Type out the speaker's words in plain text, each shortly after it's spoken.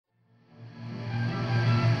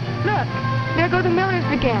go the Millers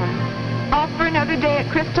again. Off for another day at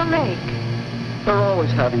Crystal Lake. They're always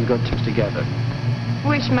having good times together.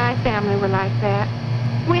 Wish my family were like that.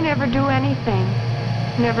 We never do anything.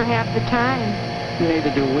 Never have the time.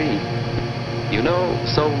 Neither do we. You know,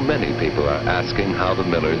 so many people are asking how the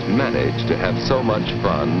Millers manage to have so much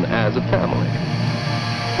fun as a family.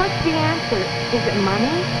 What's the answer? Is it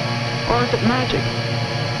money? Or is it magic?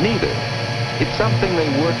 Neither. It's something they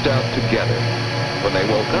worked out together when they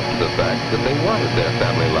woke up to the fact that they wanted their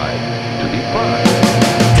family life to be fun.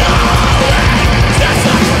 Darling, just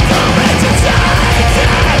like we're going to die,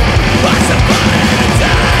 what's the point?